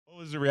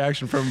was the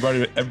reaction from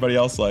everybody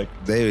else like?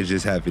 They were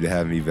just happy to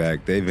have me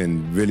back. They've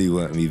been really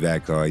wanting me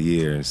back all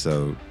year, and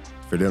so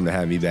for them to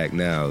have me back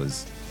now,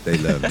 they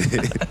loved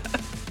it.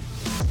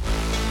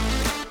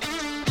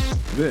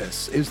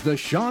 This is the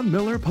Sean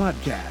Miller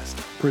Podcast,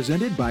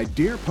 presented by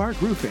Deer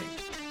Park Roofing.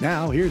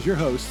 Now, here's your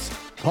hosts,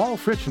 Paul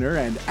Fritchner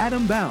and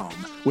Adam Baum,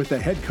 with the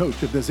head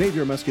coach of the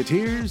Xavier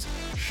Musketeers,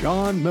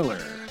 Sean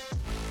Miller.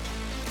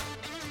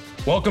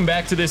 Welcome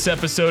back to this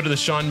episode of the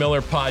Sean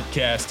Miller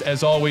Podcast.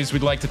 As always,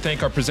 we'd like to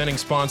thank our presenting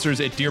sponsors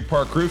at Deer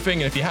Park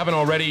Roofing. And if you haven't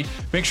already,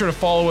 make sure to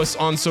follow us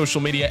on social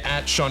media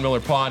at Sean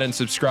Miller Pod and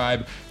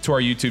subscribe to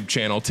our YouTube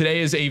channel. Today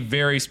is a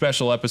very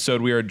special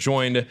episode. We are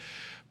joined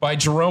by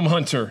Jerome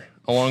Hunter,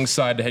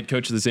 alongside the head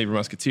coach of the Xavier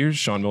Musketeers,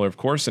 Sean Miller, of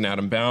course, and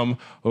Adam Baum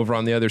over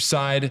on the other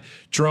side.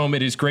 Jerome,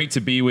 it is great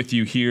to be with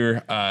you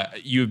here.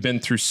 You have been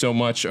through so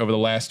much over the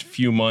last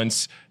few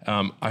months.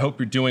 I hope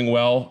you're doing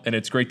well, and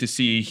it's great to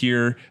see you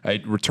here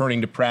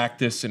returning to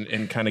practice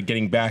and kind of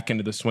getting back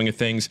into the swing of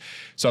things.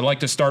 So I'd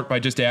like to start by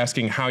just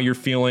asking how you're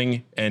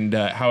feeling and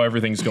how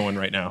everything's going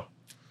right now.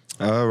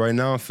 Right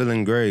now, I'm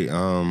feeling great.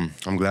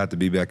 I'm glad to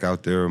be back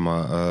out there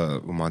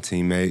with my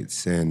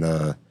teammates,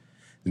 and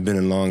it's been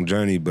a long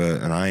journey,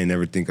 and I ain't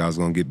never think I was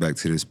going to get back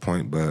to this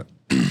point, but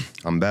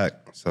I'm back.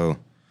 So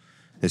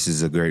this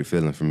is a great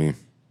feeling for me.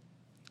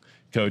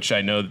 Coach,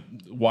 I know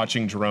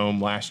watching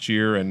Jerome last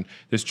year and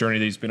this journey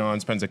that he's been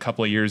on, spends a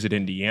couple of years at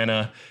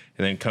Indiana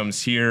and then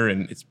comes here,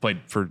 and it's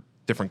played for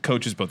different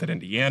coaches, both at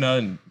Indiana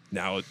and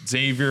now at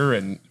Xavier,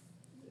 and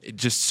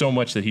just so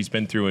much that he's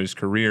been through in his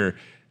career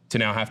to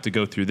now have to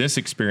go through this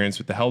experience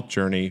with the health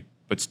journey,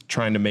 but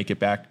trying to make it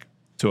back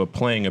to a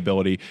playing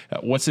ability.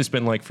 What's this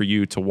been like for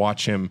you to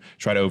watch him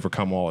try to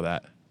overcome all of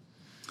that?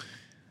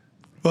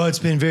 Well, it's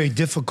been very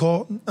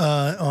difficult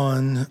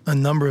on a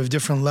number of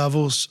different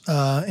levels,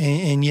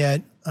 and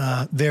yet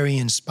very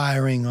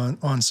inspiring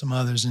on some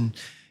others. And,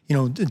 you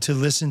know, to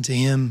listen to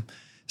him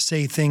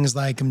say things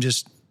like, I'm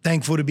just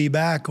thankful to be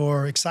back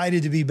or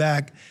excited to be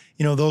back,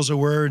 you know, those are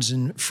words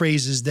and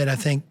phrases that I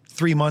think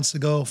 3 months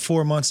ago,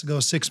 4 months ago,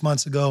 6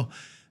 months ago,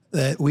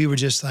 that we were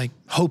just like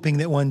hoping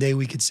that one day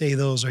we could say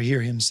those or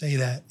hear him say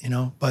that, you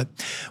know. But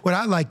what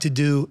I like to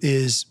do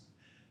is,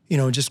 you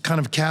know, just kind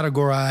of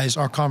categorize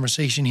our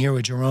conversation here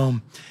with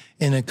Jerome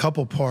in a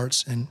couple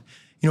parts. And,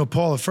 you know,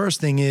 Paul, the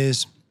first thing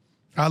is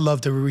I'd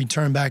love to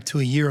return back to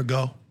a year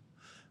ago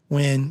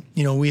when,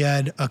 you know, we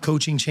had a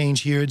coaching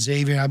change here at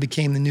Xavier. I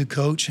became the new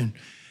coach, and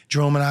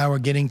Jerome and I were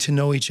getting to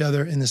know each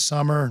other in the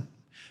summer,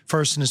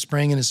 first in the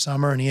spring and the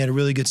summer, and he had a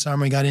really good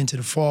summer. He got into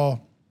the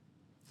fall.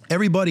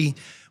 Everybody,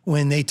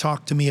 when they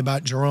talked to me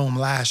about Jerome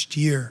last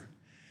year,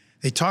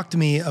 they talked to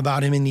me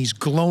about him in these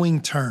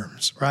glowing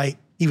terms, right?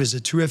 He was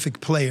a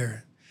terrific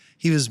player.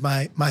 He was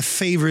my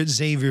favorite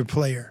Xavier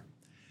player.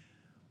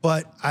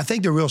 But I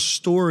think the real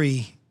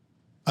story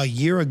a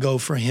year ago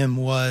for him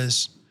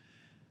was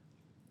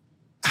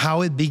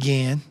how it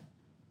began,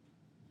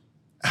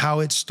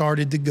 how it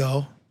started to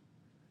go,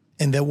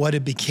 and then what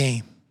it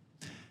became.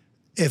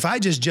 If I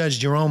just judge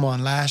Jerome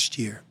on last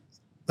year,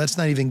 let's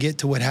not even get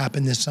to what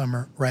happened this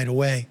summer right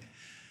away.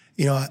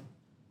 You know,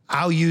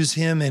 I'll use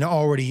him and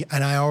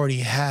I already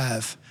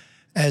have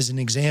as an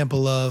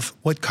example of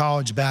what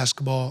college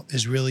basketball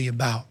is really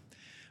about.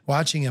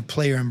 Watching a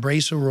player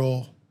embrace a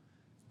role,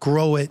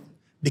 grow it,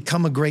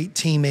 become a great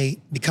teammate,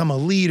 become a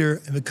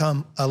leader, and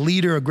become a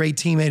leader, a great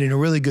teammate, and a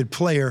really good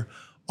player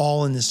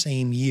all in the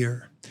same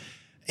year.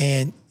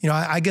 And, you know,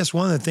 I guess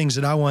one of the things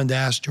that I wanted to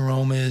ask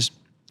Jerome is,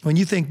 when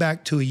you think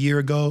back to a year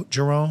ago,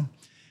 Jerome,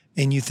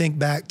 and you think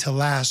back to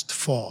last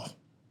fall,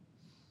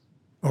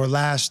 or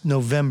last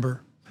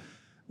November,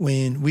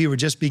 when we were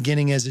just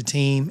beginning as a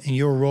team and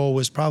your role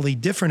was probably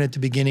different at the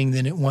beginning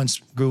than it once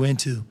grew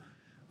into.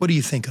 What do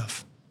you think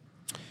of?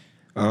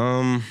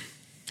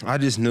 I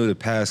just knew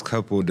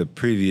the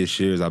previous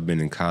years I've been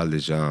in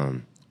college,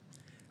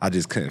 I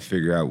just couldn't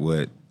figure out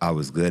what I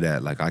was good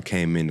at. Like, I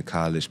came into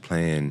college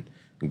playing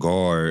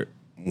guard,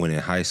 when in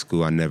high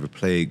school I never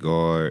played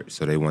guard,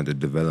 so they wanted to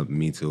develop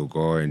me to a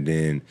guard. And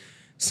then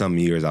some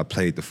years I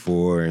played the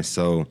four, and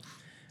so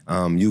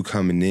you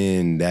coming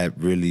in,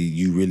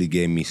 you really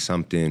gave me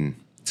something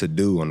to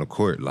do on the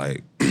court.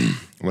 Like,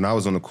 when I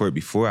was on the court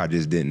before, I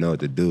just didn't know what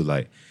to do.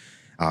 Like,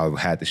 I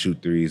had to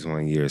shoot threes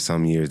one year.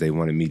 Some years they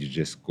wanted me to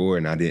just score,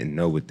 and I didn't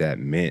know what that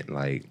meant,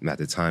 like, at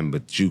the time.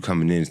 But you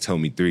coming in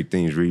told me three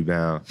things: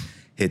 rebound,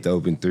 hit the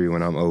open three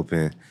when I'm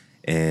open,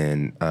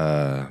 and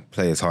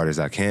play as hard as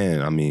I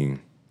can. I mean,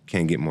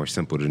 can't get more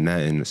simple than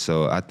that. And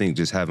so I think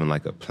just having,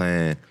 like, a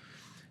plan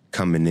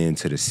coming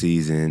into the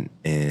season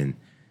and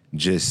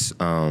just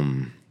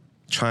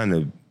trying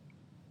to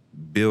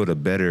build a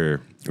better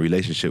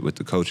relationship with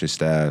the coaching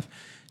staff,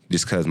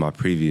 just because my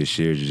previous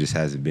years just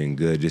hasn't been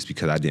good, just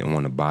because I didn't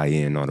want to buy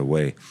in all the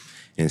way.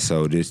 And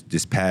so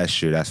this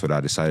past year, that's what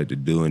I decided to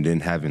do. And then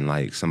having,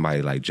 like,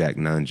 somebody like Jack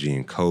Nungy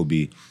and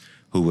Kobe,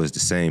 who was the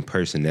same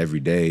person every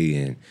day,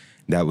 and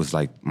that was,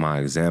 like, my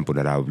example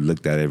that I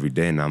looked at every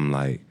day, and I'm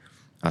like,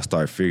 I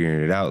started figuring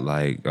it out,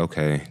 like,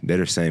 okay, they're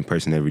the same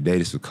person every day.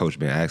 This is what Coach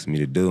been asking me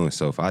to do, and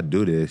so if I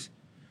do this,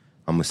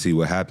 I'm going to see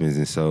what happens.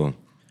 And so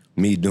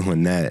me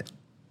doing that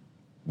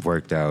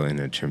worked out in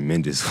a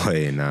tremendous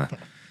way. And I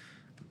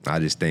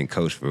just thank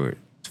Coach for it,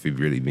 to be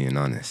really being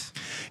honest.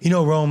 You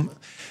know, Rome,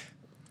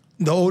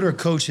 the older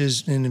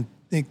coaches and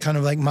kind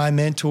of like my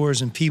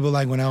mentors and people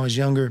like when I was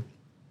younger,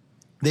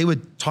 they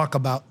would talk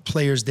about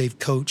players they've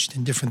coached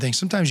and different things.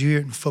 Sometimes you hear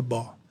it in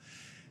football.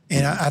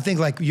 And I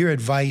think like your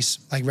advice,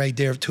 like right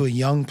there to a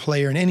young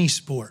player in any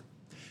sport,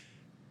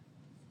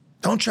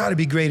 don't try to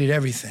be great at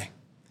everything.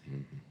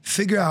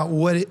 Figure out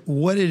what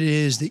it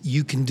is that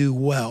you can do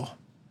well,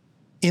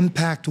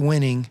 impact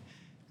winning,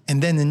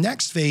 and then the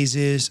next phase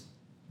is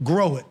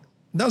grow it.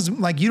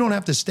 You don't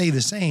have to stay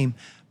the same,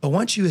 but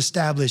once you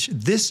establish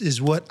this is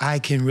what I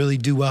can really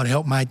do well to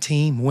help my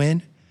team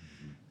win,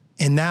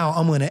 and now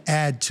I'm going to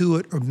add to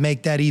it or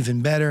make that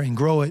even better and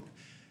grow it.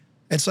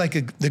 It's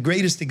like the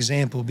greatest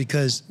example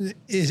because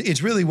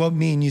it's really what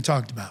me and you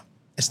talked about.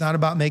 It's not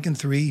about making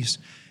threes.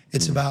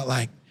 It's about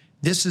like,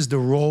 this is the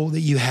role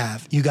that you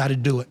have. You got to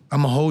do it.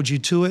 I'm going to hold you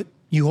to it.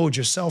 You hold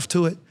yourself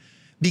to it.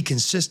 Be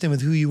consistent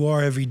with who you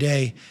are every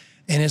day.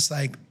 And it's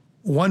like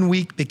 1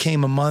 week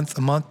became a month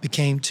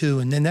became 2.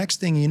 And the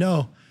next thing you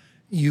know,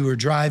 you were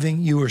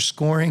driving, you were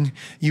scoring,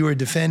 you were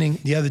defending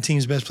the other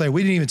team's best player.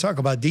 We didn't even talk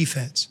about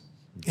defense.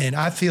 And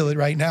I feel it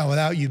right now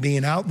without you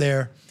being out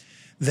there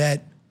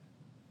that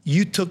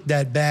you took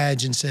that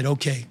badge and said,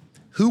 okay,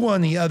 who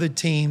on the other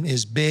team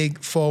is big,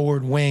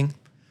 forward, wing?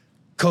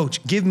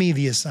 Coach, give me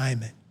the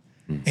assignment.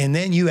 And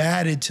then you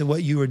added to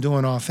what you were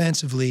doing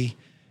offensively,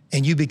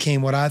 and you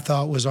became what I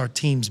thought was our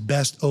team's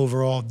best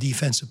overall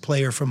defensive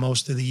player for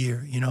most of the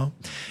year, you know?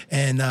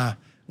 And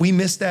we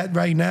miss that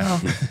right now.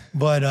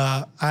 But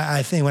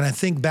I think when I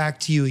think back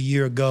to you a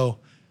year ago,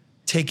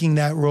 taking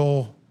that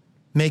role,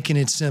 making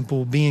it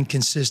simple, being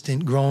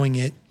consistent, growing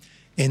it,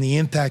 and the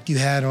impact you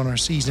had on our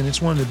season,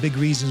 it's one of the big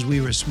reasons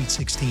we were a Sweet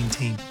 16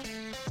 team.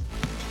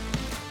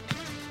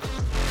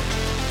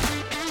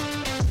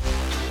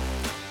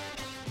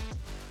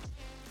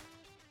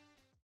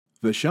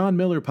 The Sean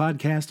Miller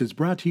Podcast is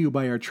brought to you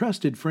by our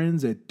trusted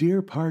friends at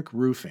Deer Park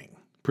Roofing.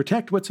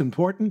 Protect what's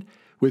important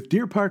with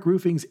Deer Park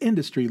Roofing's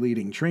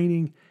industry-leading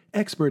training,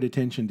 expert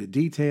attention to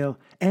detail,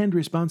 and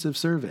responsive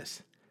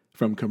service.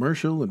 From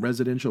commercial and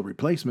residential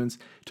replacements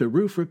to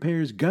roof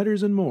repairs,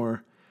 gutters, and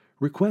more,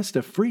 request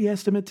a free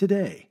estimate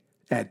today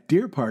at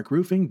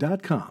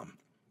deerparkroofing.com.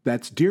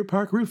 That's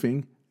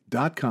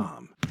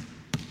deerparkroofing.com.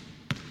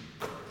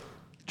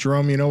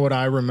 Jerome, you know what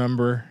I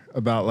remember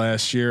about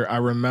last year? I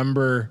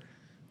remember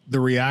the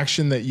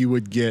reaction that you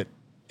would get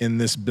in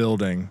this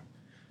building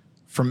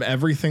from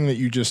everything that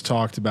you just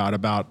talked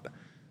about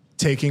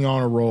taking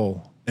on a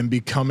role and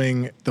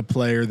becoming the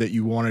player that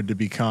you wanted to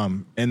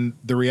become, and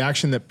the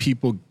reaction that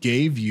people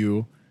gave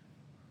you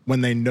when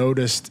they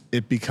noticed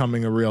it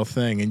becoming a real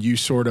thing, and you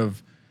sort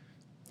of,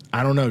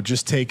 I don't know,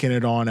 just taking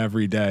it on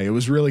every day. It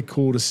was really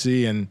cool to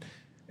see, and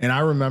I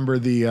remember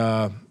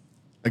a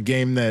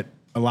game that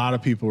a lot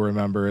of people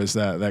remember is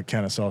that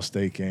Kennesaw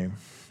State game.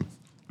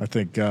 I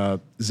think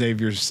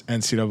Xavier's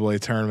NCAA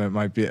tournament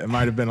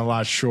might have been a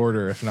lot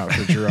shorter if not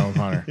for Jerome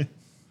Hunter.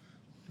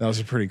 That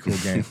was a pretty cool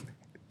game.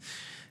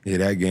 Yeah,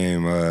 that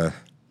game,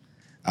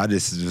 I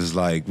just was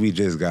like, we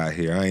just got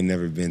here. I ain't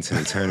never been to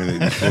the tournament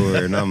before,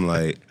 and I'm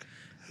like,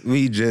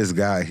 we just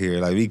got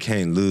here. Like, we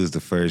can't lose the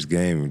first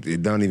game.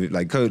 It don't even,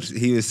 like, Coach,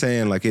 he was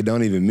saying, like, it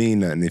don't even mean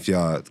nothing if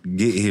y'all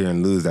get here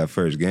and lose that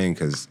first game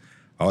because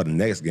all the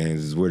next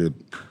games is where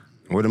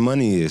the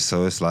money is.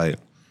 So it's like,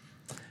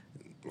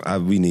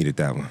 we needed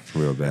that one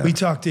real bad. We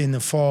talked in the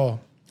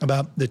fall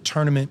about the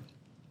tournament.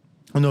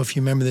 I don't know if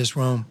you remember this,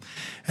 Rome.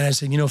 And I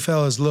said,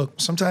 fellas, look,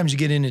 sometimes you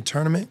get in a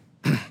tournament,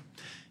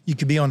 you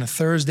could be on a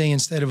Thursday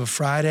instead of a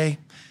Friday.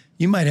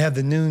 You might have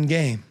the noon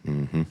game.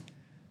 Mm-hmm.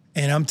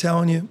 And I'm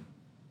telling you,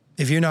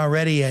 if you're not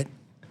ready at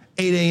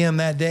 8 a.m.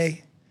 that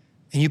day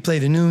and you play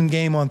the noon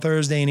game on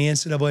Thursday in the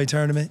NCAA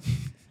tournament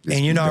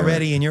and you're not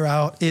ready and you're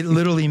out, it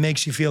literally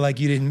makes you feel like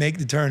you didn't make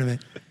the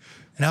tournament.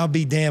 And I'll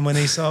be damned when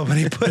they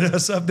put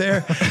us up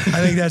there.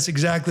 I think that's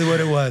exactly what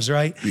it was,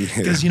 right?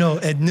 Because,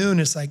 at noon,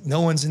 it's like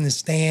no one's in the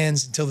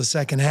stands until the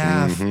second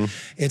half. Mm-hmm.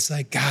 It's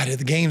like, God,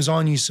 the game's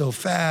on you so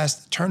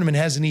fast. The tournament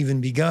hasn't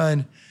even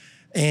begun.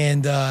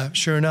 And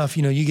sure enough,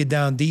 you get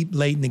down deep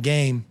late in the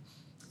game.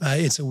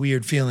 It's a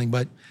weird feeling.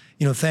 But,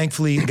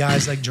 thankfully,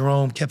 guys like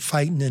Jerome kept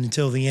fighting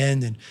until the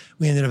end, and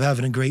we ended up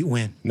having a great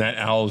win. And that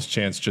Owls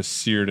chance just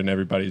seared in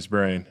everybody's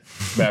brain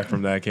back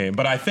from that game.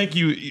 But I think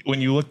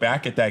when you look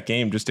back at that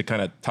game, just to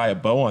kind of tie a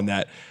bow on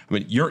that, I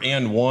mean, your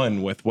and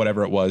one with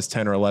whatever it was,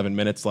 10 or 11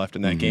 minutes left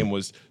in that game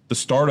was the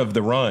start of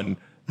the run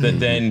that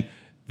then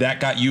that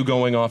got you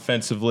going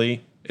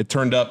offensively. It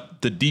turned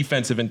up the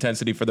defensive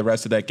intensity for the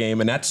rest of that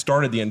game, and that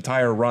started the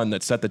entire run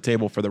that set the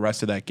table for the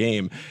rest of that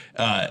game.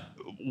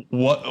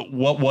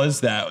 What was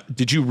that?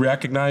 Did you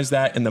recognize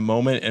that in the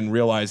moment and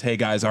realize, hey,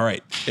 guys, all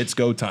right, it's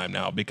go time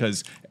now?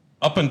 Because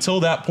up until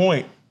that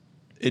point,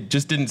 it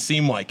just didn't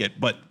seem like it.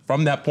 But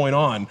from that point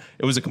on,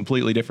 it was a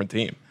completely different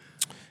team.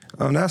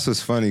 That's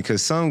what's funny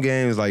because some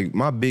games, like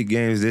my big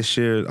games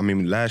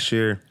last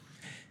year,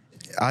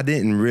 I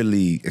didn't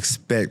really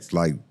expect,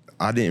 like,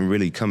 I didn't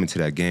really come into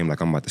that game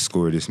like I'm about to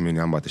score this many,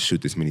 I'm about to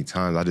shoot this many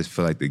times. I just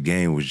feel like the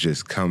game was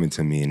just coming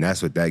to me, and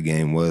that's what that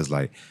game was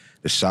like.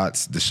 The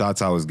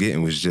shots I was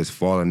getting was just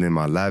falling in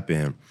my lap.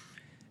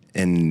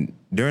 And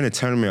during the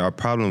tournament, our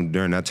problem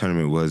during that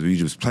tournament was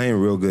we was playing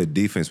real good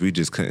defense. We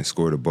just couldn't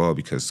score the ball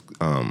because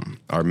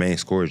our main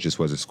scorer just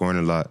wasn't scoring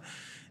a lot.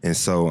 And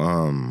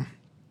so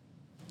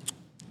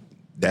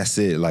that's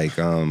it. Like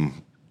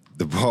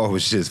the ball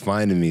was just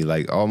finding me.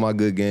 Like all my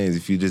good games,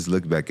 if you just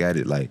look back at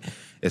it, like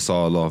it's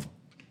all off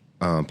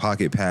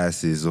pocket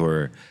passes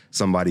or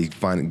somebody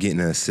getting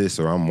an assist,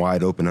 or I'm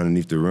wide open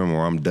underneath the rim,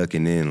 or I'm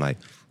ducking in. Like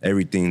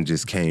everything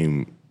just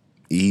came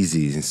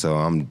easy, and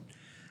so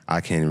I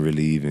can't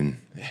really even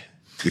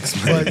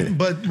explain it.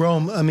 But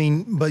Rome, I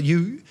mean, but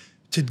you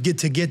to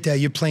get that,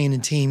 you're playing a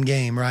team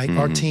game, right?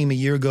 Our team a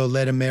year ago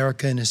led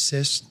America in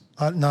assists.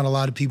 Not a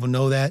lot of people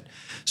know that.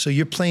 So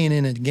you're playing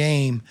in a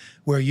game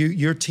where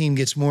your team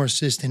gets more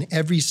assists than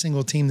every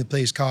single team that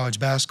plays college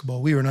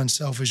basketball. We were an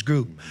unselfish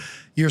group.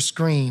 Your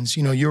screens,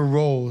 your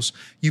roles,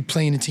 you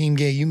playing a team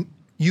game,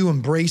 you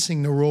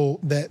embracing the role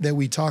that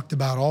we talked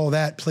about, all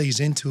that plays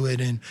into it,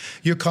 and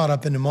you're caught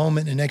up in the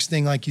moment. And next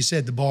thing, like you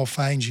said, the ball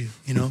finds you,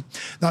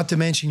 Not to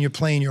mention you're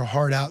playing your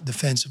heart out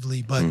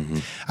defensively. But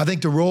I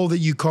think the role that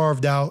you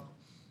carved out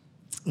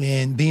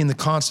and being the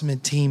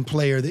consummate team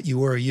player that you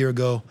were a year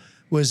ago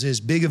was as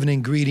big of an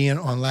ingredient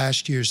on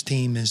last year's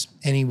team as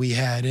any we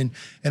had. And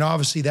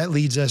obviously that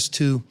leads us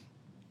to,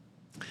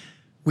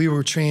 we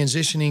were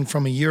transitioning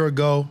from a year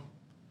ago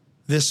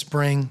this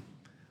spring.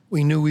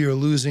 We knew we were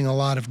losing a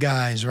lot of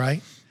guys,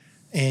 right?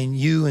 And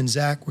you and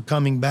Zach were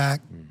coming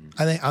back.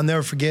 I think I'll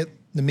never forget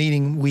the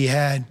meeting we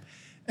had,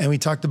 and we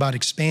talked about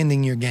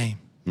expanding your game,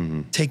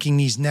 taking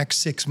these next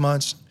 6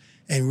 months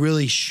and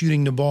really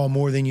shooting the ball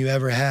more than you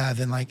ever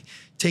have, and like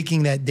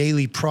taking that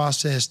daily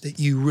process that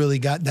you really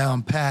got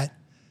down pat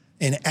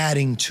and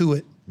adding to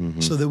it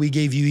so that we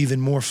gave you even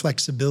more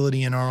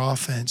flexibility in our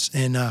offense.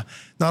 And not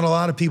a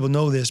lot of people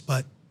know this,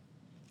 but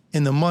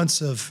in the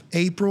months of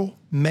April,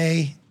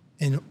 May,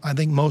 and I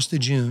think most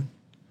of June,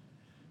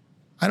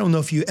 I don't know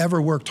if you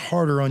ever worked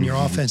harder on your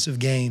offensive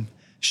game,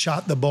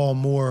 shot the ball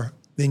more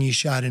than you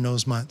shot in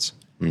those months.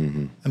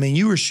 I mean,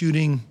 you were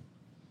shooting,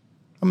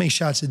 how many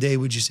shots a day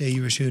would you say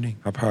you were shooting?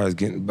 I probably was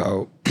getting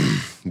about,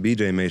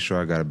 BJ made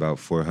sure I got about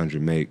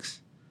 400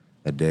 makes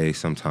a day,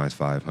 sometimes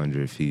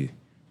 500 if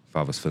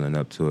I was filling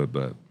up to it,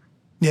 but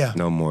Yeah.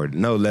 no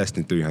less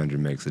than 300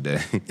 makes a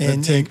day.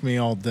 It'd take me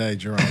all day,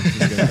 Jerome, to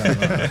get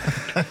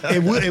that right.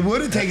 It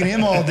would have taken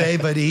him all day,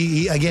 but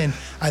he again,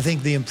 I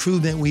think the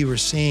improvement we were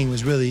seeing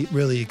was really,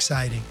 really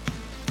exciting.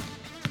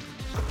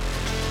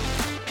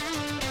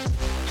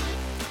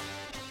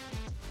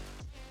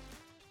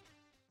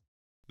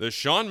 The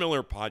Sean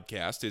Miller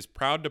Podcast is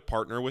proud to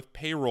partner with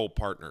Payroll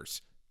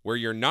Partners, where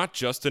you're not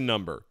just a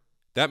number.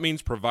 That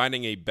means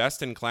providing a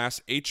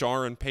best-in-class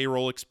HR and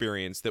payroll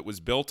experience that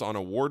was built on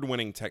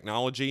award-winning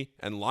technology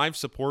and live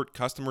support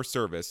customer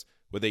service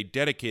with a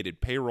dedicated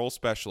payroll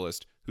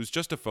specialist who's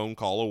just a phone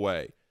call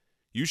away.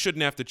 You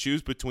shouldn't have to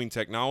choose between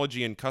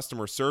technology and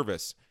customer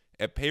service.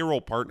 At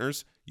Payroll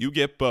Partners, you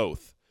get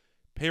both.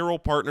 Payroll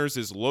Partners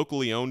is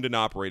locally owned and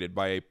operated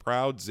by a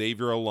proud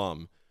Xavier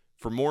alum.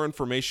 For more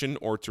information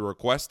or to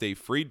request a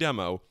free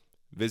demo,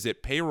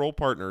 visit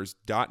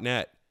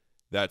payrollpartners.net.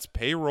 That's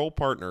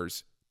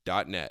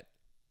payrollpartners.net.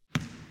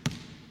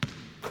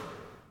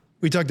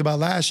 We talked about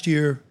last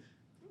year,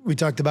 we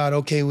talked about,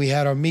 okay, we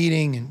had our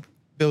meeting and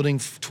building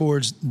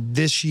towards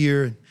this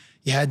year.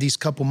 You had these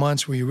couple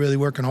months where you're really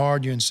working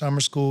hard. You're in summer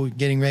school,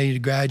 getting ready to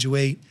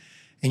graduate,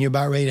 and you're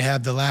about ready to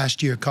have the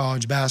last year of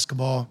college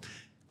basketball,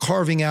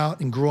 carving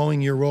out and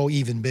growing your role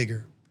even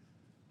bigger.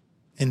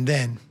 And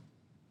then?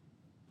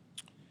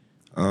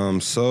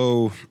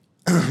 So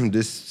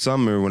this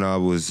summer when I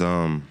was,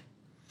 I'm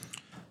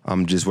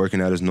just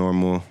working out as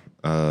normal,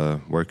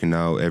 working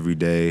out every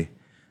day.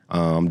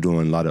 I'm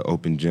doing a lot of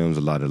open gyms,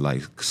 a lot of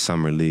like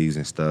summer leagues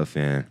and stuff.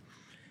 And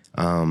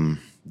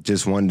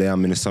just one day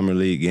I'm in a summer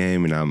league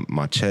game and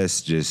my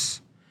chest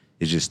just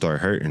started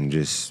hurting.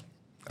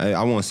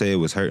 I won't say it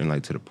was hurting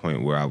like to the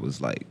point where I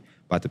was like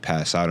about to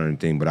pass out or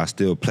anything, but I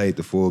still played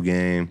the full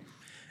game.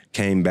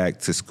 Came back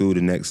to school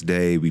the next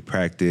day. We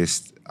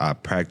practiced. I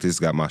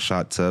practiced, got my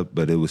shots up,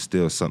 but it was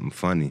still something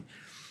funny.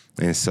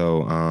 And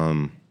so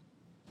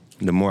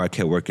the more I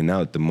kept working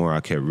out, the more I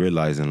kept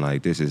realizing,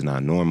 like, this is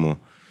not normal.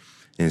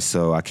 And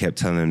so I kept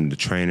telling the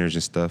trainers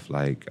and stuff,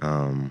 like,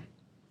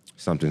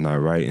 something's not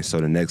right. And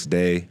so the next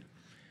day,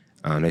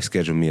 they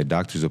scheduled me a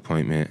doctor's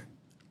appointment.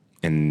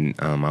 And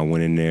I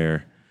went in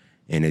there,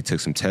 and they took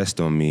some tests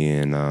on me.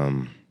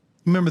 And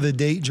Remember the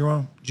date,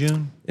 Jerome?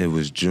 June? It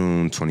was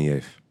June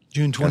 28th.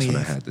 June 28th. That's when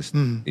I had this.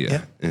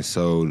 Yeah. And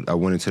so I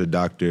went into the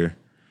doctor.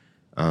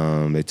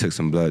 They took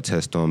some blood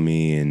tests on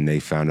me, and they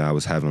found out I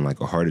was having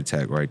like a heart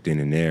attack right then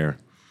and there.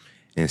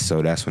 And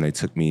so that's when they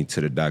took me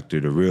to the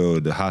doctor,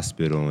 the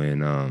hospital,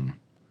 and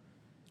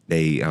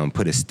they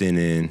put a stent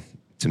in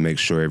to make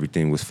sure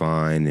everything was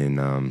fine,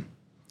 and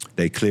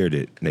they cleared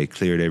it. They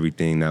cleared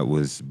everything that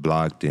was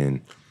blocked, and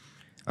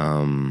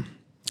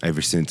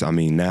ever since,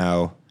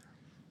 now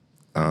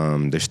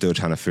They're still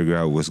trying to figure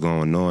out what's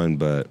going on,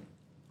 but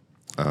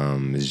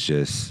it's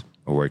just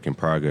a work in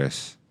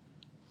progress.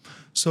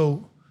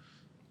 So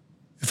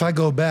if I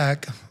go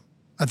back,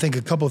 I think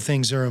a couple of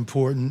things are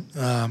important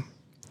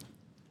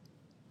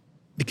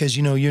because,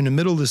 you're in the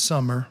middle of the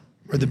summer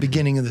or the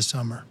beginning of the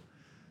summer.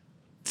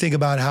 Think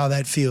about how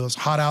that feels.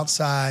 Hot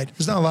outside.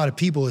 There's not a lot of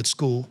people at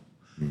school.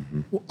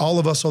 All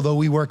of us, although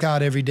we work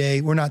out every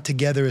day, we're not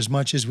together as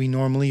much as we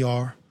normally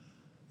are.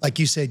 Like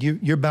you said,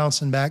 you're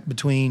bouncing back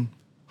between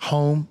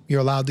home.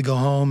 You're allowed to go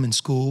home and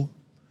school.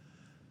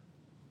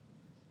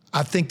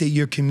 I think that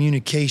your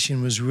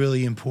communication was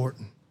really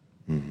important.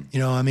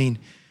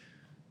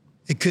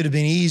 It could have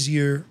been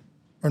easier,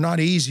 or not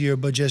easier,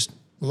 but just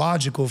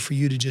logical for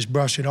you to just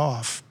brush it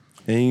off.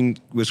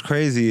 And what's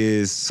crazy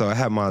is, so I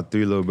had my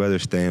 3 little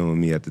brothers staying with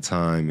me at the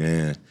time,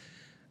 and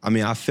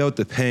I felt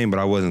the pain, but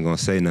I wasn't gonna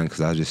say nothing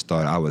because I just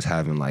thought I was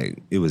having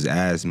it was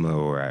asthma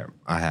or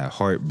I had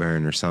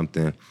heartburn or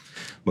something.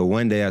 But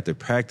one day after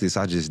practice,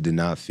 I just did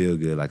not feel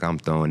good. Like I'm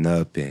throwing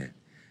up and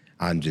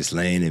I'm just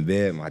laying in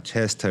bed, my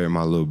chest hurt.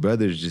 My little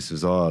brothers just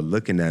was all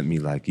looking at me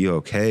like, "You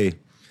okay?"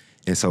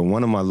 And so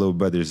one of my little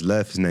brothers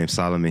left, his name's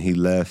Solomon, he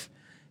left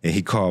and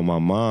he called my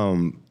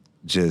mom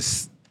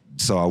just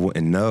so I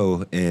wouldn't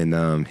know.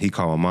 And he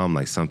called my mom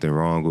like something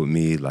wrong with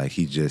me, like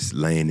he just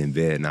laying in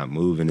bed, not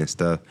moving and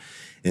stuff.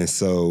 And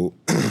so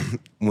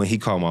when he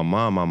called my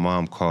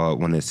mom called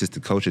one of the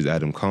assistant coaches,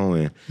 Adam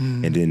Cohen.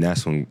 And then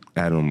that's when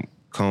Adam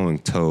Cohen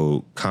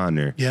told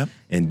Connor. Yep.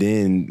 And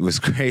then what's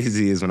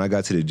crazy is when I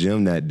got to the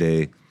gym that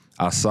day,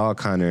 I saw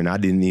Connor and I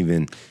didn't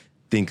even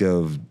think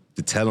of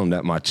to tell him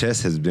that my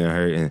chest has been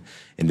hurt.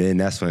 And then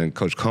that's when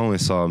Coach Cohen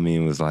saw me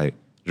and was like,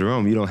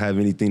 "Jerome, you don't have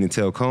anything to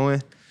tell Cohen?"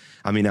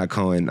 Not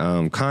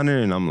Cohen, Connor.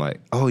 And I'm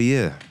like, "Oh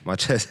yeah, my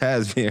chest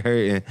has been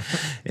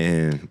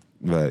hurting."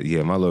 But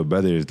yeah, my little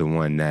brother is the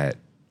one that,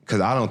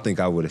 because I don't think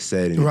I would have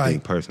said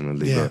anything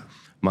personally, but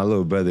my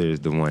little brother is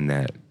the one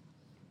that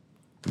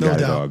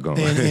got it all going.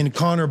 And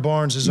Connor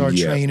Barnes is our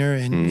trainer,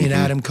 and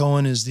Adam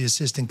Cohen is the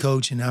assistant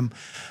coach. And I'm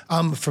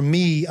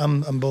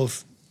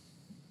both.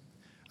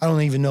 I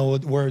don't even know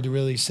what word to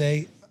really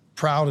say.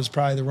 Proud is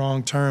probably the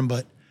wrong term,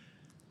 but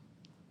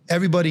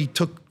everybody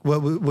took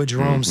what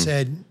Jerome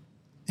said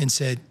and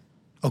said,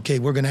 "Okay,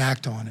 we're going to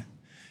act on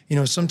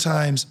it."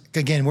 Sometimes,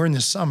 again, we're in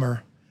the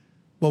summer.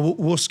 Well,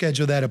 we'll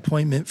schedule that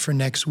appointment for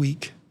next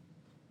week.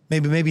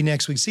 Maybe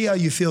next week. See how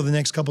you feel the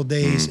next couple of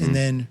days, and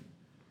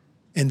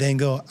then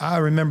go. I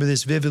remember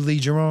this vividly,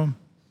 Jerome.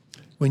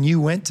 When you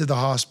went to the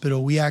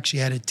hospital, we actually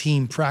had a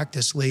team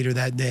practice later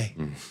that day.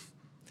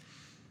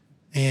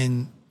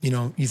 And,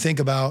 you think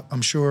about,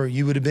 I'm sure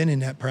you would have been in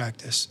that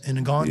practice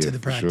and gone to the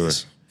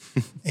practice.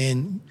 Sure.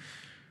 And,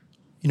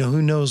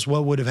 who knows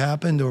what would have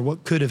happened or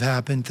what could have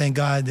happened. Thank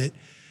God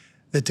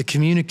that the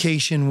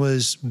communication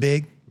was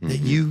big, that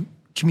you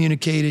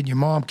communicated, your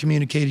mom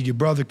communicated, your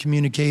brother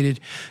communicated,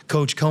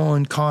 Coach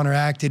Cohen, Connor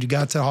acted, you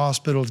got to the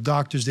hospital, the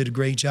doctors did a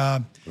great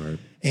job. Right.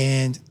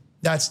 And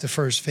that's the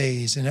first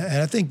phase. And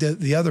I think that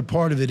the other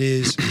part of it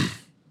is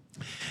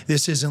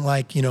this isn't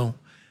like, an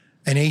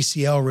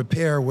ACL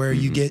repair where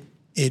you get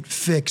it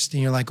fixed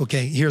and you're like,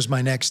 okay, here's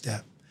my next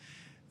step.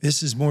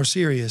 This is more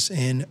serious.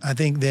 And I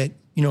think that,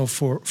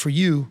 for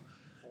you,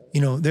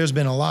 there's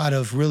been a lot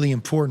of really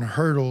important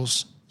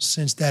hurdles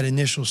since that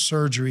initial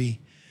surgery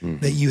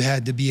that you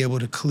had to be able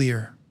to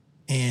clear.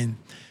 And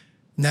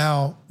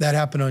now that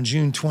happened on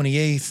June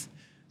 28th.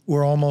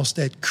 We're almost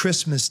at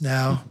Christmas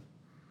now.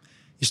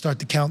 You start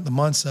to count the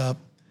months up.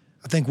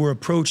 I think we're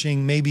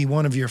approaching maybe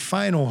one of your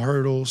final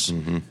hurdles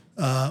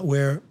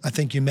where I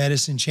think your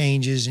medicine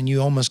changes and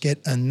you almost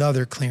get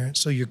another clearance.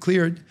 So you're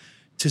cleared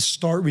to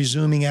start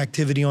resuming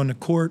activity on the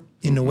court,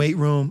 in the weight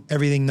room,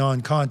 everything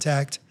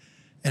non-contact.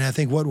 And I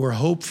think what we're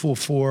hopeful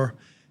for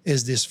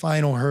is this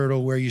final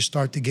hurdle where you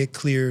start to get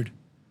cleared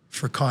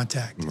for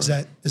contact.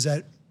 Right. Is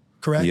that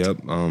correct?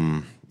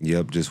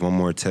 Yep. Just one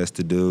more test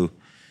to do.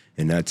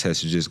 And that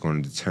test is just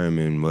going to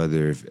determine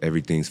whether if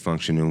everything's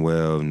functioning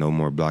well, no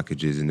more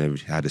blockages, and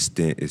how the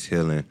stent is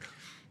healing.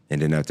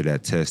 And then after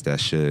that test, that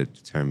should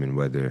determine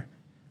whether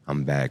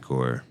I'm back,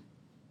 or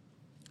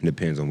it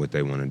depends on what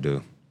they want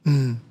to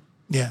do.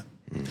 Yeah.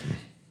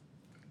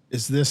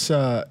 Is this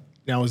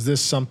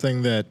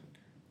something that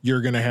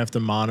you're going to have to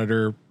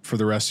monitor for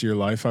the rest of your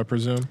life, I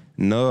presume?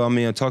 No,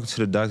 I'm talking to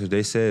the doctors.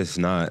 They said it's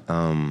not.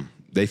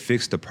 They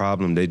fixed the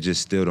problem. They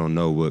just still don't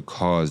know what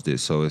caused it.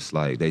 So it's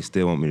like they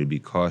still want me to be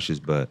cautious,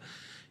 but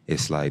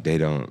it's like they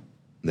don't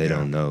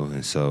know.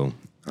 And so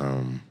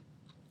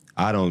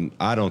I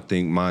don't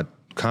think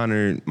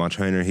Connor, my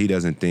trainer, he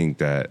doesn't think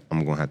that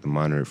I'm gonna have to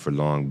monitor it for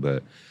long.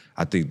 But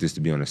I think just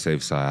to be on the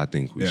safe side, I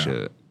think we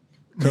should.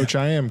 Coach,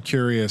 I am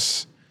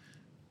curious.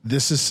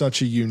 This is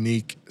such a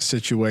unique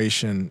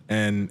situation,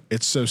 and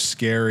it's so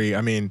scary.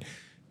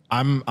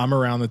 I'm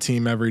around the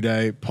team every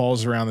day.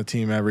 Paul's around the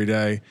team every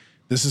day.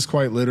 This is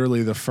quite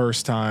literally the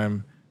first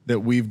time that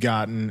we've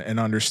gotten an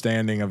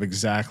understanding of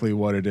exactly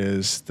what it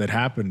is that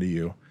happened to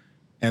you.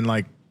 And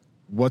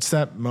what's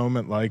that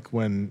moment like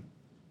when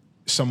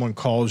someone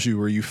calls you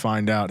or you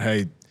find out,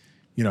 hey,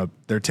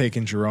 they're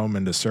taking Jerome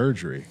into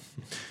surgery.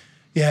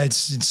 Yeah,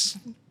 it's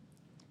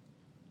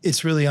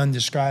really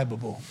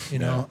undescribable, you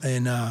know.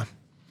 And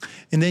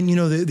then,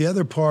 the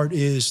other part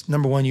is,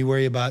 number one, you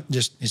worry about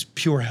just his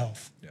pure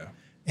health. Yeah.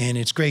 And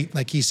it's great,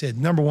 like he said,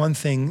 number one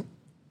thing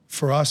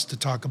for us to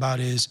talk about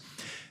is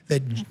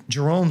that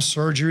Jerome's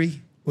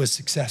surgery was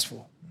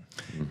successful,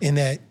 in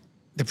that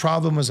the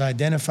problem was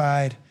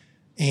identified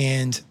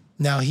and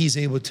now he's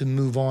able to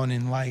move on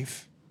in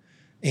life.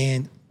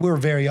 And we're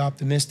very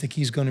optimistic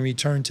he's going to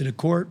return to the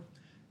court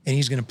and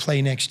he's going to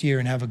play next year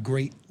and have a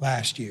great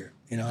last year.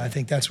 I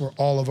think that's where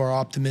all of our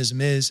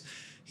optimism is.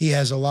 He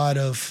has a lot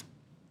of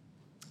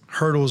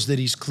hurdles that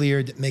he's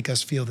cleared that make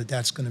us feel that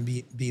that's going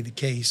to be the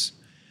case.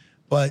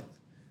 But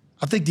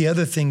I think the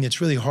other thing that's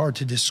really hard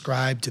to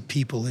describe to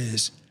people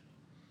is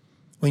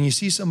when you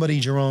see somebody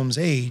Jerome's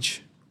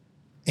age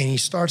and he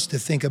starts to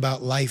think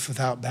about life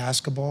without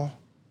basketball,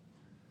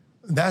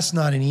 that's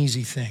not an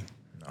easy thing.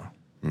 No.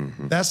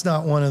 Mm-hmm. That's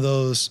not one of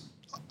those,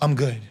 I'm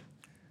good.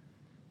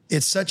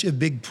 It's such a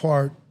big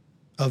part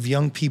of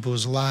young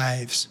people's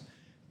lives,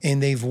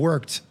 and they've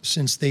worked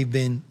since they've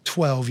been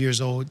 12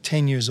 years old,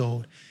 10 years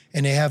old,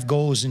 and they have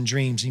goals and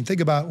dreams. And you think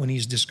about when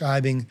he's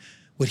describing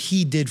what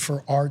he did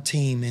for our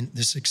team and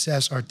the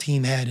success our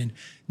team had, and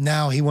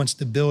now he wants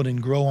to build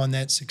and grow on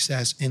that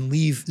success and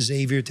leave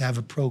Xavier to have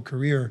a pro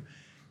career,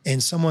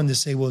 and someone to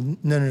say, well,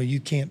 no, you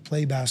can't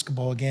play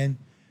basketball again.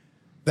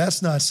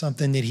 That's not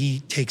something that he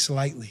takes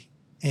lightly.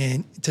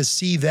 And to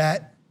see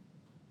that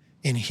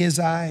in his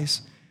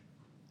eyes,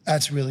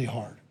 that's really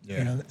hard.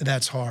 Yeah.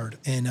 That's hard.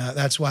 And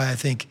that's why I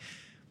think,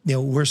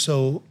 we're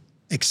so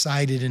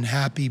excited and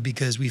happy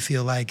because we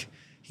feel like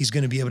he's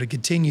going to be able to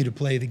continue to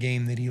play the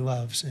game that he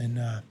loves, and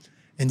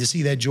to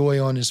see that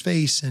joy on his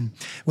face. And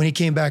when he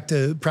came back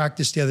to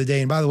practice the other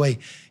day, and by the way,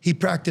 he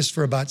practiced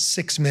for about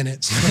 6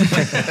 minutes.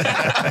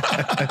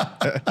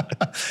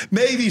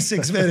 Maybe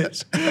 6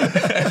 minutes.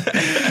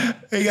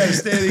 He got a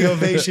standing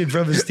ovation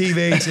from his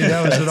teammates, and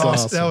that was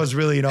awesome. That was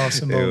really an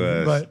awesome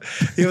moment. But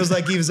it was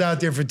like he was out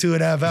there for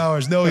 2.5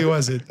 hours. No, he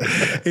wasn't.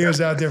 He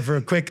was out there for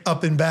a quick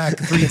up and back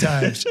 3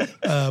 times.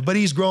 But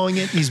he's growing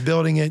it, he's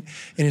building it,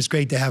 and it's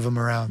great to have him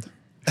around.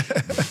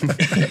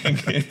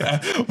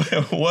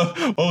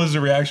 What was the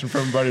reaction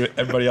from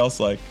everybody else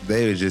like?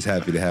 They were just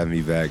happy to have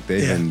me back.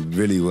 They didn't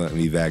really want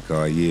me back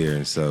all year,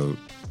 and so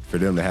for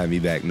them to have me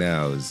back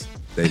now,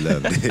 they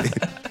loved it.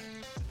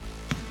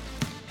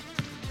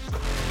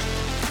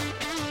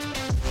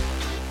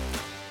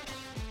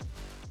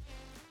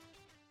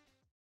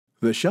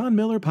 The Sean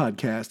Miller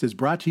Podcast is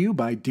brought to you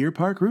by Deer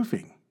Park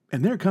Roofing,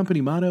 and their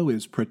company motto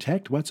is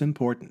protect what's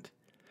important.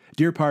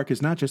 Deer Park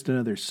is not just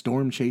another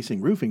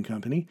storm-chasing roofing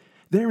company.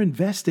 They're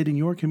invested in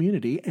your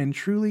community and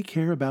truly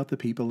care about the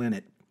people in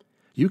it.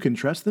 You can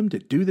trust them to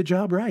do the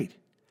job right.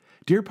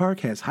 Deer Park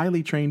has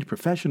highly trained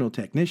professional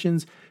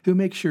technicians who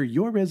make sure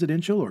your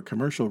residential or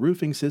commercial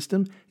roofing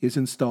system is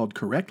installed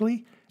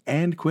correctly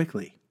and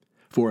quickly.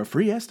 For a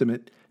free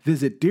estimate,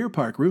 visit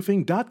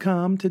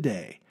deerparkroofing.com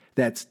today.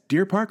 That's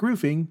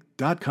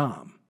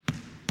deerparkroofing.com.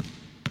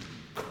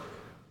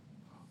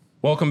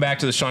 Welcome back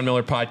to the Sean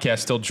Miller Podcast,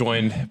 still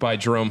joined by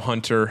Jerome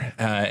Hunter.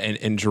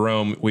 And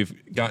Jerome, we've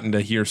gotten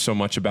to hear so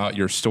much about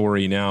your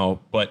story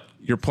now, but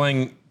you're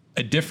playing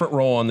a different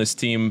role on this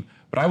team,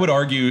 but I would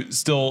argue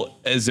still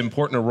as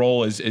important a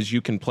role as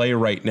you can play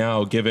right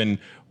now, given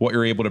what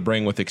you're able to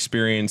bring with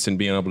experience and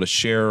being able to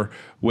share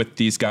with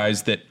these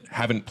guys that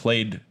haven't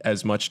played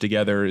as much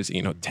together as,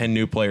 10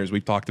 new players.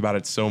 We've talked about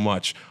it so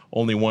much,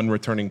 only one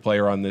returning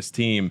player on this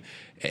team.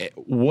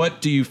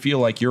 What do you feel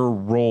like your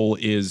role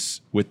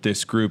is with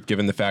this group,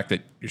 given the fact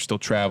that you're still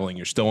traveling,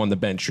 you're still on the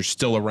bench, you're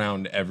still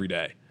around every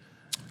day?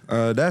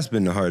 That's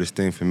been the hardest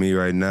thing for me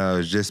right now,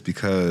 is just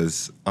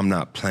because I'm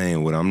not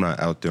playing with them. I'm not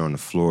out there on the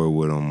floor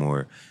with them,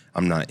 or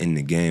I'm not in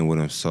the game with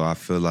them. So I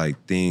feel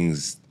like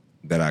things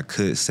that I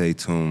could say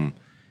to them,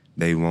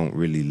 they won't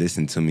really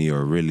listen to me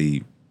or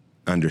really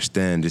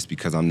understand, just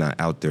because I'm not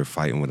out there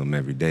fighting with them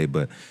every day.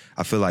 But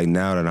I feel like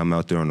now that I'm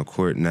out there on the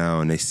court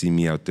now and they see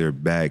me out there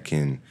back,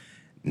 and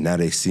now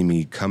they see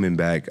me coming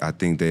back, I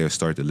think they'll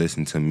start to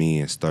listen to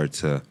me and start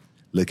to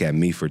look at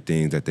me for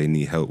things that they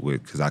need help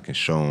with, because I can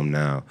show them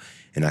now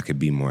and I could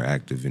be more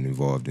active and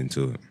involved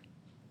into it.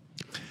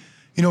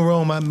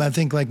 Rome, I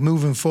think like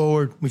moving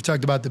forward, we've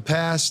talked about the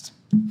past,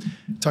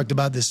 talked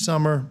about this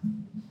summer,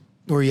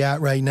 where you're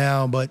at right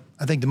now, but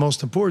I think the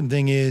most important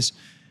thing is,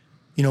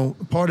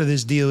 part of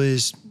this deal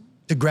is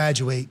to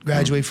graduate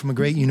from a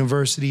great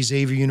university,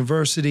 Xavier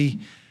University.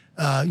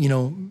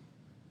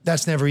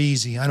 That's never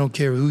easy. I don't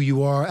care who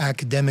you are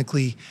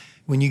academically.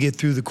 When you get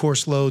through the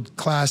course load,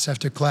 class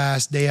after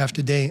class, day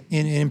after day,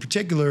 and in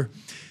particular,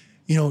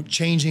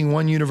 changing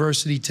one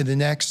university to the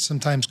next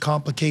sometimes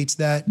complicates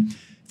that.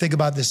 Think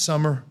about this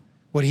summer,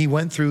 what he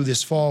went through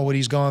this fall, what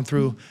he's gone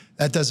through.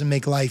 That doesn't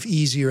make life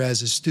easier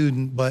as a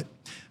student, but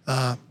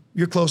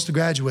you're close to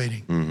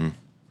graduating. Mm-hmm.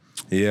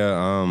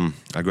 Yeah,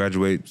 I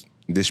graduate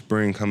this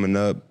spring coming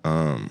up.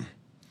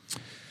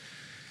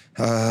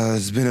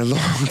 It's been a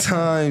long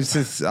time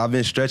since I've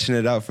been stretching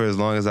it out for as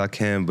long as I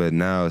can, but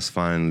now it's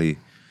finally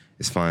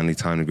it's finally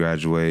time to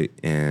graduate,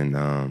 and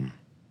I'm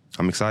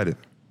excited.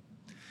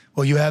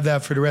 Well, you have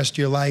that for the rest of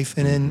your life.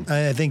 And then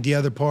I think the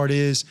other part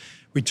is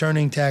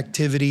returning to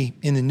activity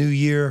in the new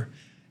year,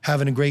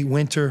 having a great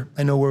winter.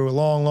 I know we're a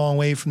long, long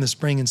way from the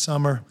spring and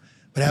summer,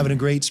 but having a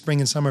great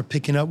spring and summer,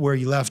 picking up where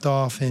you left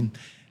off. And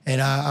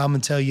I'm going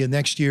to tell you,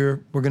 next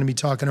year, we're going to be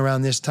talking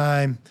around this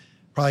time,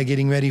 probably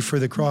getting ready for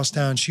the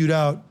crosstown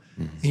shootout.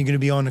 And you're going to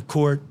be on the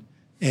court,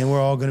 and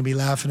we're all going to be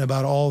laughing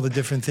about all the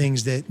different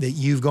things that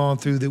you've gone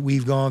through, that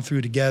we've gone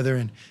through together,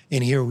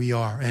 and here we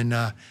are. And,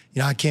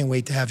 I can't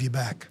wait to have you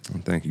back.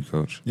 Thank you,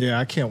 Coach. Yeah,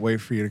 I can't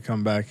wait for you to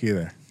come back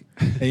either.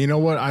 And you know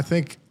what? I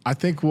think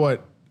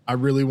what I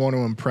really want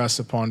to impress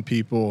upon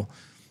people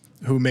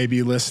who may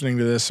be listening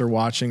to this or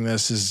watching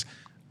this is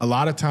a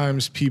lot of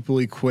times people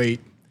equate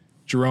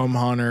Jerome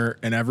Hunter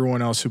and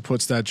everyone else who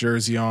puts that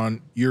jersey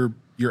on your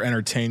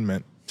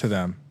entertainment to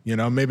them.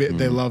 Maybe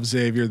they love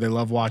Xavier, they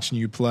love watching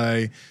you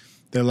play,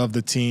 they love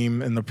the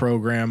team and the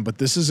program, but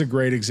this is a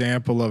great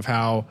example of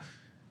how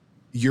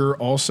you're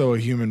also a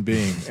human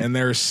being, and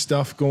there's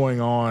stuff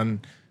going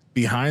on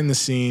behind the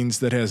scenes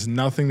that has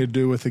nothing to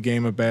do with the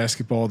game of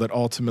basketball that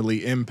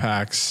ultimately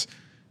impacts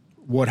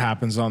what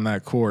happens on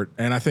that court.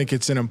 And I think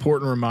it's an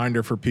important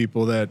reminder for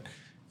people that,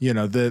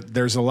 that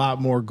there's a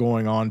lot more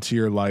going on to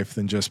your life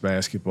than just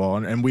basketball.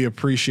 And we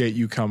appreciate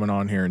you coming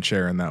on here and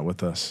sharing that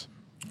with us.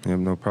 Yeah,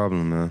 no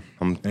problem, man.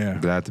 I'm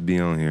glad to be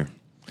on here.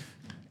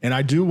 And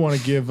I do want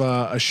to give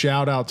a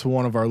shout out to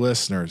one of our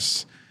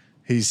listeners.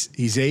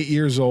 He's 8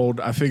 years old.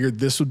 I figured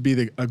this would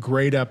be a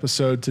great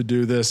episode to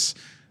do this.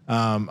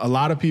 A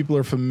lot of people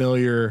are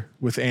familiar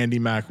with Andy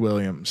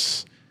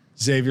McWilliams,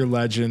 Xavier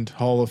legend,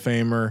 Hall of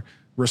Famer,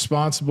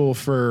 responsible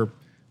for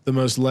the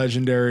most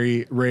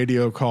legendary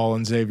radio call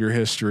in Xavier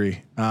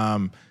history.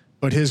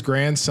 But his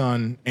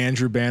grandson,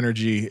 Andrew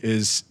Banerjee,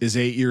 is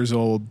 8 years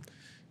old.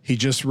 They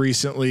just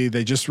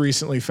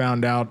recently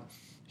found out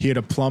he had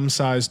a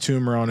plum-sized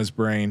tumor on his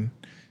brain.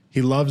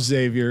 He loves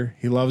Xavier.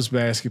 He loves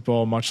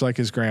basketball, much like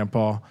his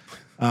grandpa.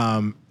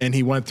 And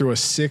he went through a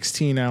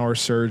 16-hour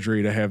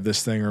surgery to have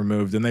this thing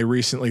removed. And they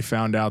recently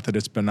found out that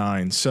it's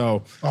benign.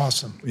 So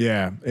awesome.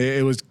 Yeah,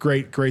 it was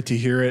great to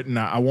hear it. And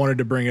I wanted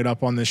to bring it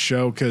up on this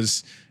show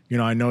because,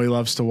 I know he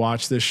loves to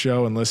watch this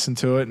show and listen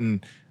to it.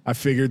 And I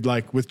figured,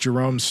 like with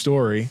Jerome's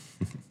story,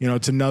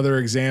 it's another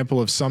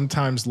example of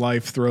sometimes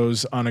life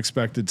throws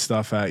unexpected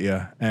stuff at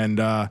you. And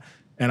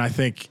I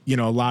think, a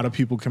lot of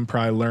people can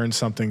probably learn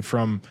something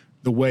from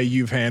the way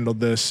you've handled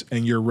this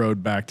and your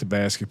road back to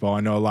basketball.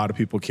 I know a lot of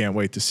people can't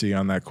wait to see you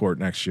on that court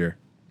next year.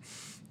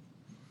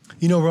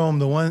 Rome,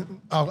 the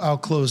one, I'll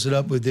close it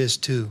up with this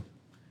too.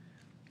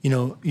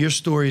 Your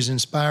story is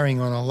inspiring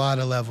on a lot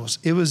of levels.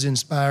 It was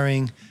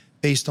inspiring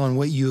based on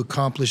what you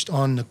accomplished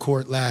on the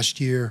court last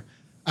year,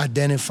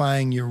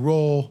 identifying your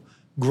role,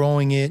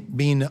 growing it,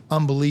 being an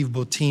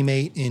unbelievable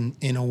teammate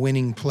in a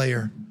winning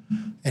player,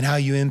 and how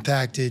you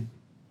impacted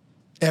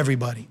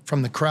everybody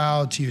from the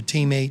crowd to your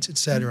teammates, et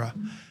cetera.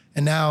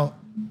 And now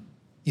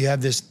you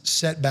have this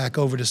setback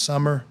over the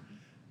summer.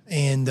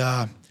 And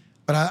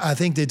but I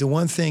think that the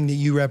one thing that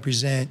you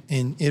represent,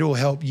 and it'll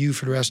help you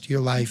for the rest of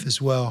your life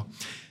as well,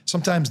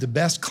 sometimes the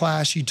best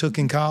class you took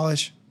in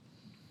college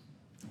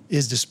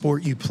is the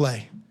sport you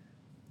play.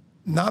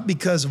 Not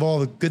because of all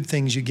the good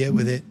things you get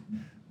with it,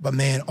 but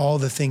man, all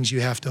the things you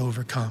have to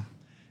overcome.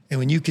 And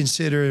when you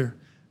consider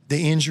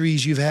the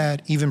injuries you've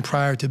had, even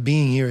prior to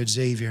being here at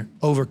Xavier,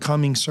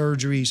 overcoming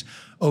surgeries,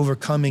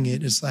 overcoming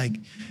it, it's like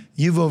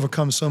you've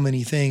overcome so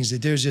many things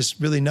that there's just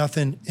really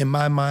nothing in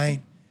my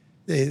mind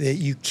that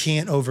you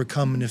can't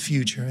overcome in the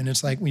future. And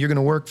it's like when you're going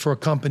to work for a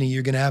company,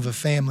 you're going to have a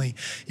family,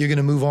 you're going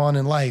to move on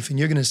in life, and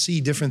you're going to see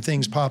different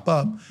things pop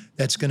up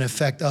that's going to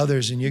affect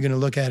others, and you're going to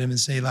look at them and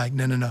say like,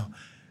 no,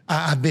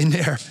 I've been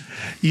there.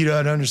 You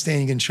don't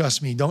understand. You can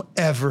trust me. Don't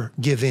ever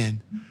give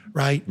in,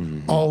 right?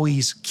 Mm-hmm.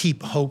 Always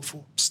keep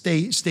hopeful.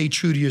 Stay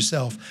true to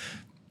yourself.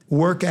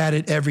 Work at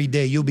it every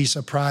day. You'll be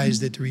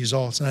surprised at the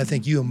results. And I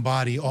think you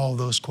embody all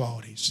those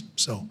qualities.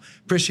 So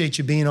appreciate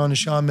you being on the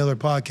Sean Miller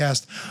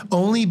podcast.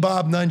 Only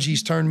Bob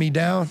Nungy's turned me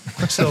down.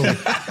 So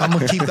I'm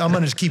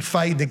gonna keep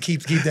fighting to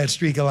keep that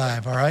streak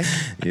alive. All right?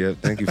 Yep.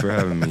 Thank you for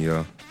having me,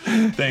 y'all.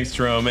 Thanks,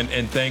 Jerome.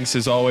 And thanks,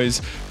 as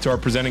always, to our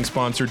presenting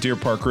sponsor, Deer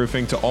Park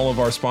Roofing, to all of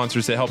our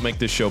sponsors that help make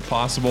this show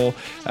possible.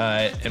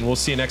 And we'll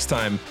see you next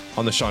time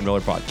on the Sean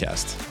Miller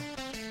podcast.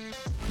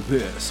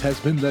 This has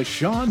been the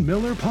Sean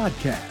Miller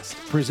Podcast,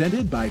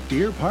 presented by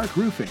Deer Park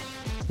Roofing,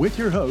 with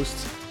your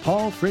hosts,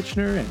 Paul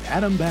Fritchner and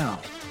Adam Baum.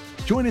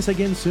 Join us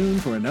again soon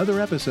for another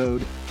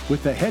episode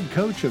with the head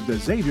coach of the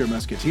Xavier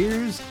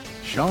Musketeers,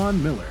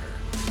 Sean Miller.